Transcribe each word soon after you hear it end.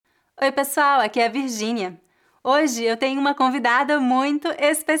Oi, pessoal, aqui é a Virgínia. Hoje eu tenho uma convidada muito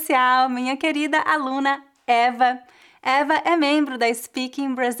especial, minha querida aluna Eva. Eva é membro da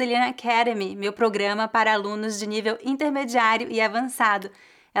Speaking Brazilian Academy, meu programa para alunos de nível intermediário e avançado.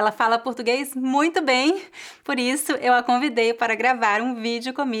 Ela fala português muito bem, por isso eu a convidei para gravar um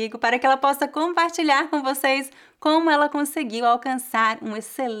vídeo comigo para que ela possa compartilhar com vocês como ela conseguiu alcançar um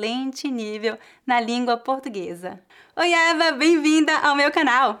excelente nível na língua portuguesa. Oi, Eva, bem-vinda ao meu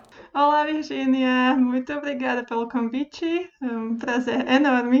canal! Olá, Virgínia. Muito obrigada pelo convite. É um prazer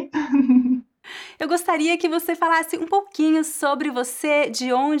enorme. Eu gostaria que você falasse um pouquinho sobre você,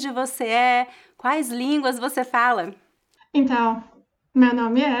 de onde você é, quais línguas você fala. Então, meu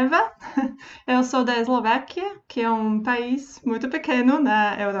nome é Eva. Eu sou da Eslováquia, que é um país muito pequeno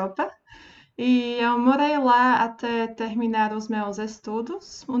na Europa. E eu morei lá até terminar os meus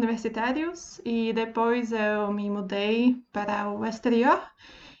estudos universitários e depois eu me mudei para o exterior.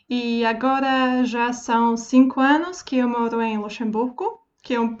 E agora já são 5 anos que eu moro em Luxemburgo,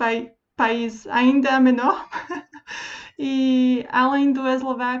 que é um país ainda menor. E além do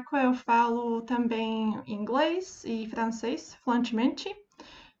eslovaco, eu falo também inglês e francês fluentemente,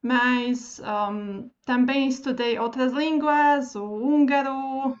 mas também estudei outras línguas, o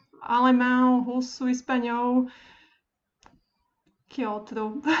húngaro, alemão, russo, espanhol, que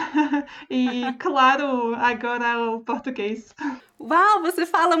outro? E claro, agora o português. Uau, você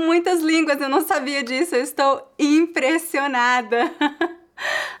fala muitas línguas, eu não sabia disso, eu estou impressionada.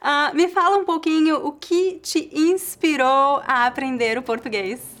 Me fala um pouquinho o que te inspirou a aprender o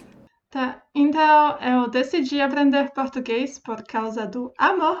português. Tá, então eu decidi aprender português por causa do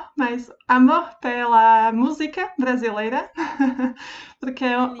amor, mas amor pela música brasileira, porque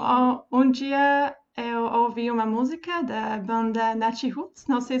Que lindo. um dia eu ouvi uma música da banda Nat Roots,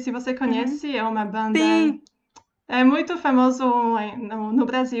 não sei se você Uhum. conhece, é uma banda, Sim. é muito famoso no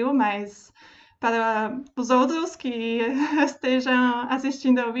Brasil, mas para os outros que estejam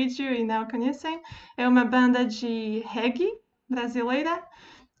assistindo ao vídeo e não conhecem, é uma banda de reggae brasileira.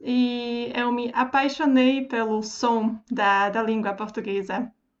 E eu me apaixonei pelo som da língua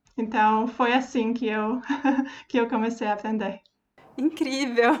portuguesa. Então foi assim que eu comecei a aprender.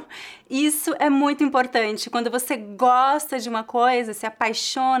 Incrível! Isso é muito importante. Quando você gosta de uma coisa, se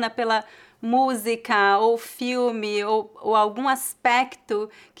apaixona pela música ou filme ou algum aspecto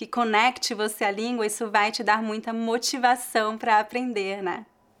que conecte você à língua, isso vai te dar muita motivação para aprender, né?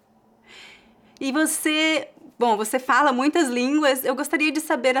 E você fala muitas línguas. Eu gostaria de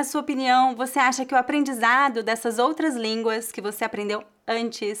saber a sua opinião. Você acha que o aprendizado dessas outras línguas que você aprendeu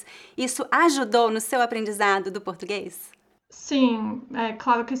antes, isso ajudou no seu aprendizado do português? Sim, é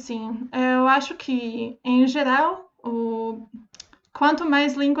claro que sim. Eu acho que, em geral, quanto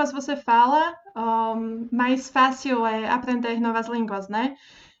mais línguas você fala, mais fácil é aprender novas línguas, né?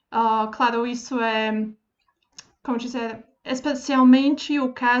 Claro, isso é, como dizer, especialmente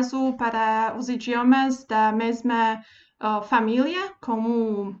o caso para os idiomas da mesma família,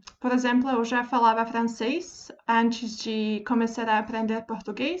 como, por exemplo, eu já falava francês antes de começar a aprender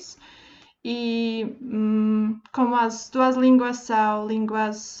português, e como as duas línguas são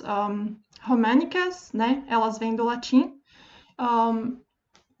línguas românicas, né? Elas vêm do latim. um,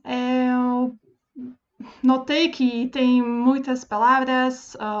 eu notei que tem muitas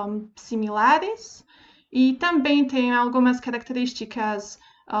palavras similares e também tem algumas características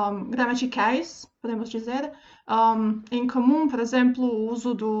gramaticais, podemos dizer, em comum, por exemplo, o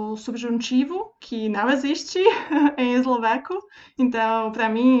uso do subjuntivo, que não existe em eslovaco, então para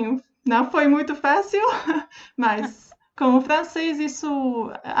mim não foi muito fácil, mas com o francês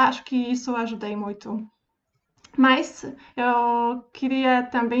isso acho que isso ajudei muito. Mas eu queria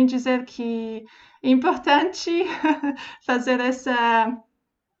também dizer que é importante fazer essa.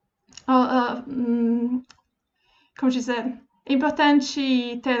 Como dizer? É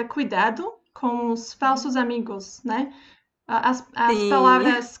importante ter cuidado com os falsos amigos, né? As Sim.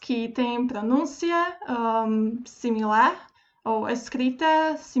 palavras que têm pronúncia similar ou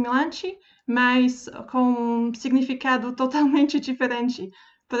escrita semelhante, mas com um significado totalmente diferente.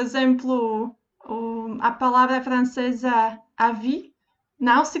 Por exemplo, a palavra francesa avis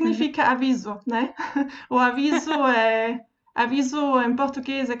não significa aviso, né? O aviso em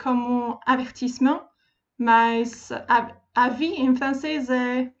português é como avertissement, mas avis em francês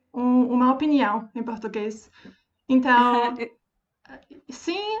é uma opinião em português. Então,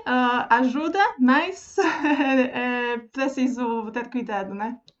 sim, ajuda, mas é preciso ter cuidado,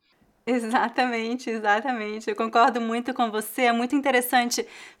 né? Exatamente, exatamente. Eu concordo muito com você. É muito interessante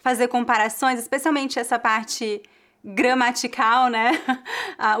fazer comparações, especialmente essa parte gramatical, né?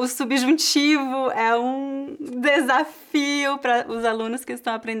 O subjuntivo é um desafio para os alunos que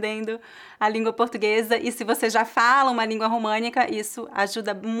estão aprendendo a língua portuguesa. E se você já fala uma língua românica, isso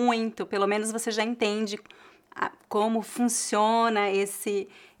ajuda muito. Pelo menos você já entende como funciona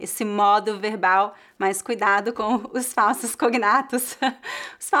esse modo verbal, mas cuidado com os falsos cognatos.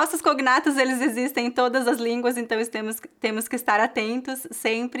 Os falsos cognatos, eles existem em todas as línguas, então temos que estar atentos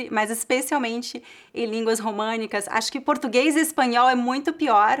sempre, mas especialmente em línguas românicas. Acho que português e espanhol é muito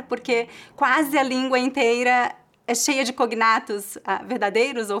pior, porque quase a língua inteira é cheia de cognatos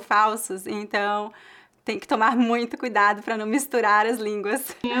verdadeiros ou falsos, então tem que tomar muito cuidado para não misturar as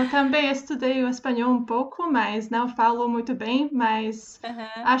línguas. Eu também estudei o espanhol um pouco, mas não falo muito bem, mas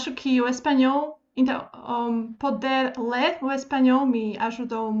acho que o espanhol, então, poder ler o espanhol me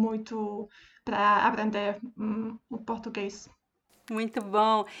ajudou muito para aprender o português. Muito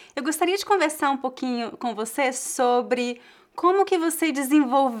bom. Eu gostaria de conversar um pouquinho com você sobre como que você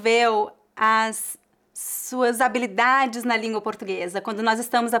desenvolveu as suas habilidades na língua portuguesa. Quando nós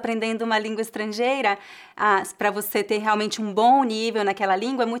estamos aprendendo uma língua estrangeira, para você ter realmente um bom nível naquela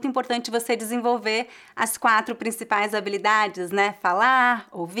língua, é muito importante você desenvolver as 4 principais habilidades, né? Falar,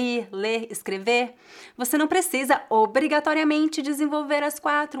 ouvir, ler, escrever. Você não precisa obrigatoriamente desenvolver as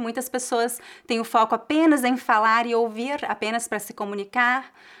 4. Muitas pessoas têm o foco apenas em falar e ouvir, apenas para se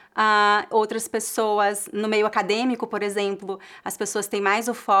comunicar. Outras pessoas, no meio acadêmico, por exemplo, as pessoas têm mais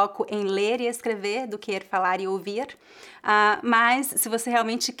o foco em ler e escrever do que falar e ouvir. Mas se você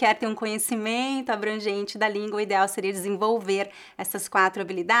realmente quer ter um conhecimento abrangente da língua, o ideal seria desenvolver essas 4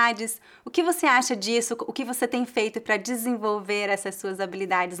 habilidades. O que você acha disso? O que você tem feito para desenvolver essas suas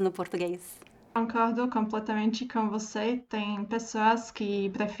habilidades no português? Concordo completamente com você. Tem pessoas que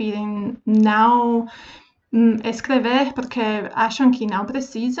preferem não escrever porque acham que não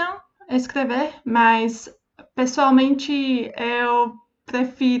precisam escrever, mas pessoalmente eu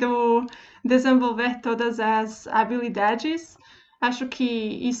prefiro desenvolver todas as habilidades. Acho que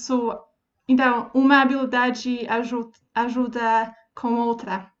isso, então, uma habilidade ajuda com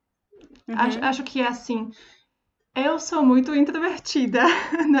outra. Acho que é assim. Eu sou muito introvertida,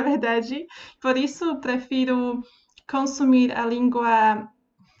 na verdade, por isso prefiro consumir a língua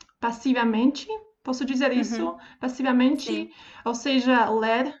passivamente. Posso dizer isso? Passivamente, Sim. ou seja,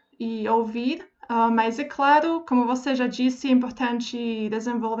 ler e ouvir. Mas é claro, como você já disse, é importante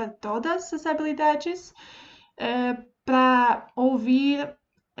desenvolver todas as habilidades. Para ouvir,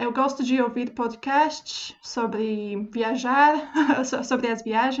 eu gosto de ouvir podcasts sobre viajar, sobre as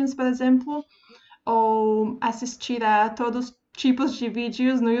viagens, por exemplo, ou assistir a todos os tipos de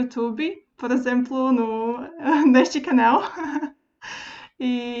vídeos no YouTube, por exemplo, neste canal.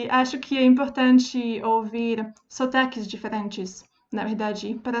 E acho que é importante ouvir sotaques diferentes, na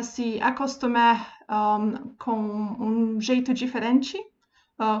verdade, para se acostumar com um jeito diferente,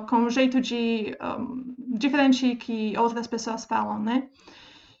 com um jeito diferente que outras pessoas falam, né?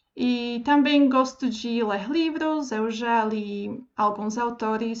 E também gosto de ler livros. Eu já li alguns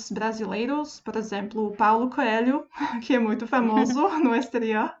autores brasileiros, por exemplo, o Paulo Coelho, que é muito famoso no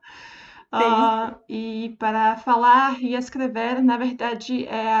exterior. E para falar e escrever, na verdade,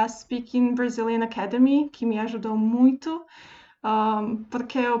 é a Speaking Brazilian Academy, que me ajudou muito,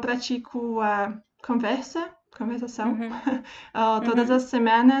 porque eu pratico a conversação, todas as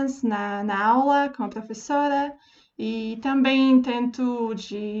semanas na aula com a professora, e também tento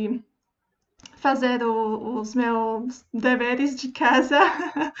de fazer os meus deveres de casa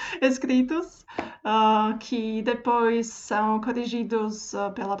escritos, que depois são corrigidos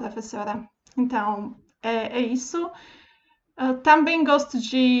pela professora. Então, é isso. Também gosto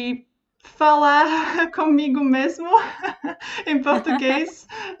de falar comigo mesmo em português.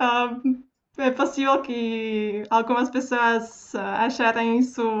 É possível que algumas pessoas acharem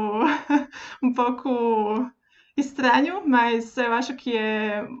isso um pouco estranho, mas eu acho que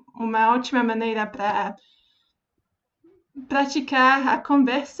é uma ótima maneira para praticar a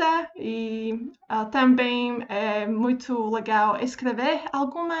conversa e também é muito legal escrever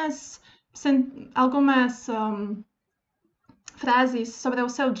algumas frases sobre o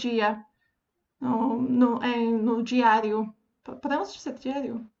seu dia no diário. Podemos dizer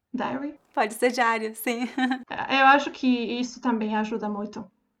diário? Diary? Pode ser diário, sim. Eu acho que isso também ajuda muito.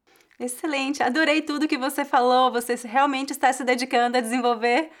 Excelente, adorei tudo que você falou. Você realmente está se dedicando a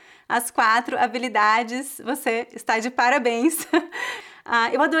desenvolver as 4 habilidades. Você está de parabéns.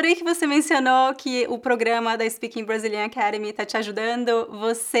 Eu adorei que você mencionou que o programa da Speaking Brazilian Academy está te ajudando.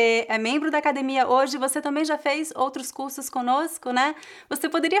 Você é membro da academia hoje, você também já fez outros cursos conosco, né? Você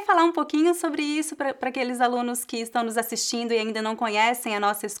poderia falar um pouquinho sobre isso para aqueles alunos que estão nos assistindo e ainda não conhecem a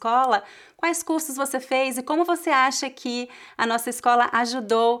nossa escola? Quais cursos você fez e como você acha que a nossa escola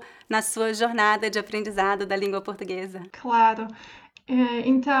ajudou na sua jornada de aprendizado da língua portuguesa? Claro.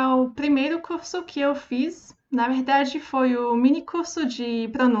 Então, o primeiro curso que eu fiz, na verdade, foi o mini curso de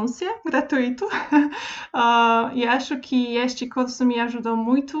pronúncia gratuito. E acho que este curso me ajudou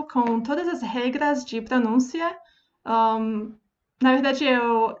muito com todas as regras de pronúncia. Na verdade,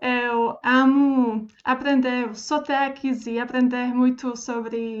 eu amo aprender os sotaques e aprender muito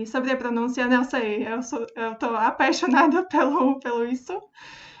sobre a pronúncia. Não sei, eu estou apaixonada pelo isso.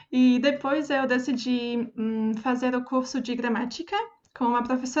 E depois eu decidi fazer o curso de gramática com a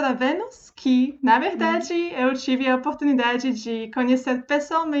professora Vênus, que, na verdade, eu tive a oportunidade de conhecer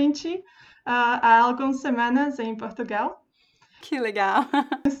pessoalmente há algumas semanas em Portugal. Que legal!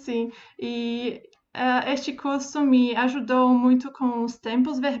 Sim, e este curso me ajudou muito com os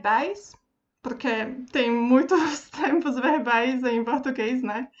tempos verbais, porque tem muitos tempos verbais em português,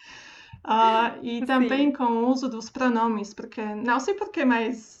 né? E também Sim. com o uso dos pronomes, porque não sei porquê,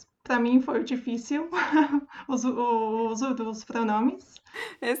 mas para mim foi difícil o uso dos pronomes.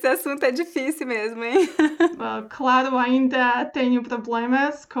 Esse assunto é difícil mesmo, hein? Claro, ainda tenho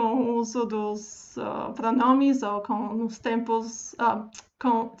problemas com o uso dos pronomes ou com os tempos,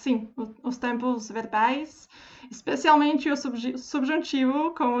 os tempos verbais, especialmente o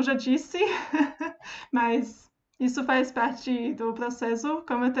subjuntivo, como já disse, mas isso faz parte do processo.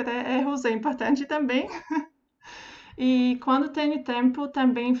 Cometer erros é importante também. E quando tenho tempo,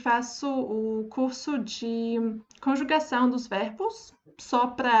 também faço o curso de conjugação dos verbos, só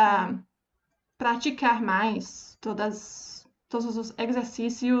para praticar mais todos os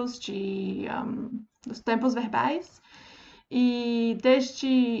exercícios dos tempos verbais. E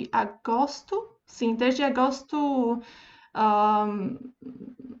desde agosto, um,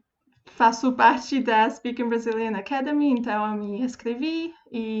 faço parte da Speaking Brazilian Academy, então eu me inscrevi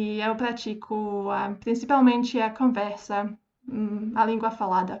e eu pratico principalmente a conversa, a língua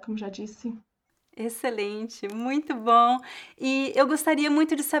falada, como já disse. Excelente, muito bom. E eu gostaria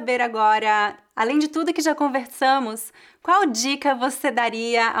muito de saber agora, além de tudo que já conversamos, qual dica você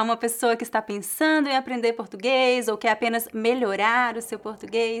daria a uma pessoa que está pensando em aprender português ou quer apenas melhorar o seu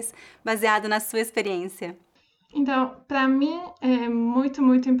português, baseado na sua experiência? Então, para mim é muito,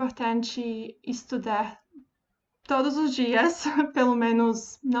 muito importante estudar todos os dias, pelo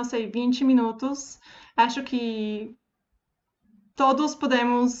menos, não sei, 20 minutos. Acho que todos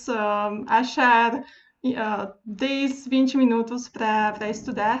podemos achar 10, 20 minutos para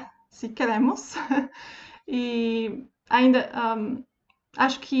estudar, se queremos. E ainda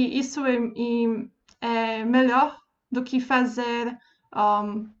acho que isso é melhor do que fazer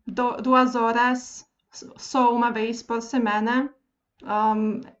 2 horas só uma vez por semana.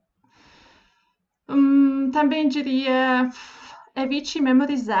 Também diria, evite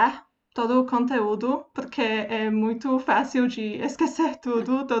memorizar todo o conteúdo, porque é muito fácil de esquecer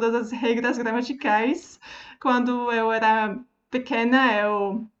tudo, todas as regras gramaticais. Quando eu era pequena,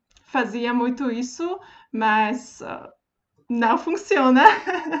 eu fazia muito isso, mas não funciona.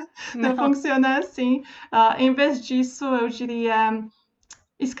 Não Não. funciona assim. Em vez disso, eu diria,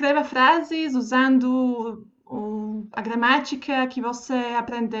 escreva frases usando a gramática que você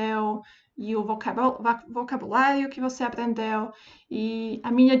aprendeu e o vocabulário que você aprendeu. E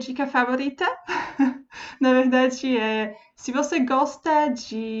a minha dica favorita, na verdade, é se você gosta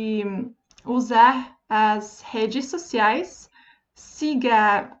de usar as redes sociais,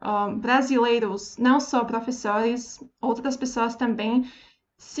 siga brasileiros, não só professores, outras pessoas também.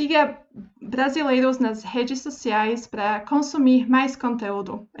 Siga brasileiros nas redes sociais para consumir mais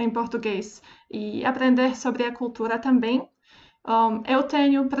conteúdo em português e aprender sobre a cultura também.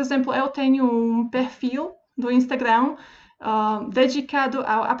 Por exemplo, eu tenho um perfil do Instagram dedicado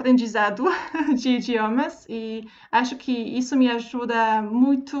ao aprendizado de idiomas e acho que isso me ajuda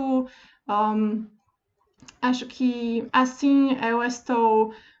muito. Acho que assim eu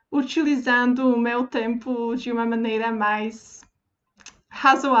estou utilizando o meu tempo de uma maneira mais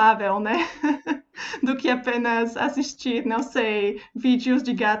razoável, né? Do que apenas assistir, não sei, vídeos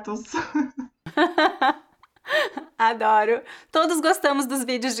de gatos. Adoro. Todos gostamos dos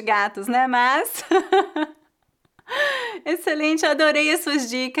vídeos de gatos, né? Mas excelente, adorei as suas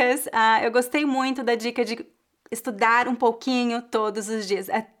dicas. Eu gostei muito da dica de estudar um pouquinho todos os dias.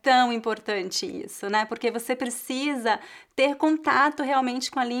 É tão importante isso, né? Porque você precisa ter contato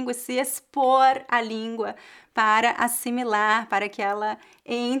realmente com a língua, se expor à língua para assimilar, para que ela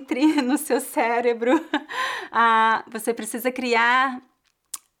entre no seu cérebro. Você precisa criar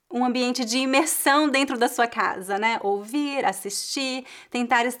um ambiente de imersão dentro da sua casa, né? Ouvir, assistir,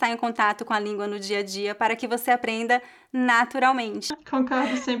 tentar estar em contato com a língua no dia a dia para que você aprenda naturalmente.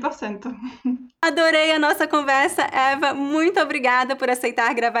 Concordo 100%. Adorei a nossa conversa, Eva. Muito obrigada por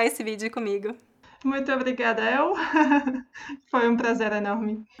aceitar gravar esse vídeo comigo. Muito obrigada, eu. Foi um prazer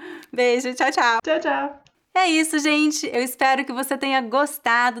enorme. Beijo, tchau, tchau. Tchau, tchau. É isso, gente. Eu espero que você tenha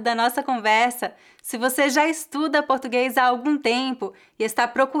gostado da nossa conversa. Se você já estuda português há algum tempo e está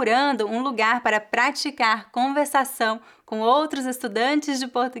procurando um lugar para praticar conversação com outros estudantes de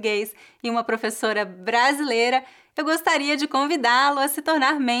português e uma professora brasileira, eu gostaria de convidá-lo a se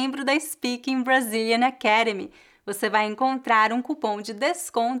tornar membro da Speaking Brazilian Academy. Você vai encontrar um cupom de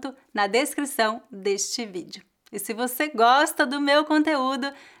desconto na descrição deste vídeo. E se você gosta do meu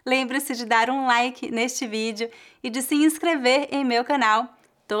conteúdo, lembre-se de dar um like neste vídeo e de se inscrever em meu canal.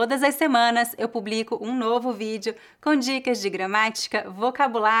 Todas as semanas eu publico um novo vídeo com dicas de gramática,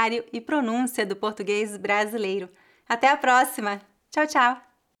 vocabulário e pronúncia do português brasileiro. Até a próxima! Tchau, tchau!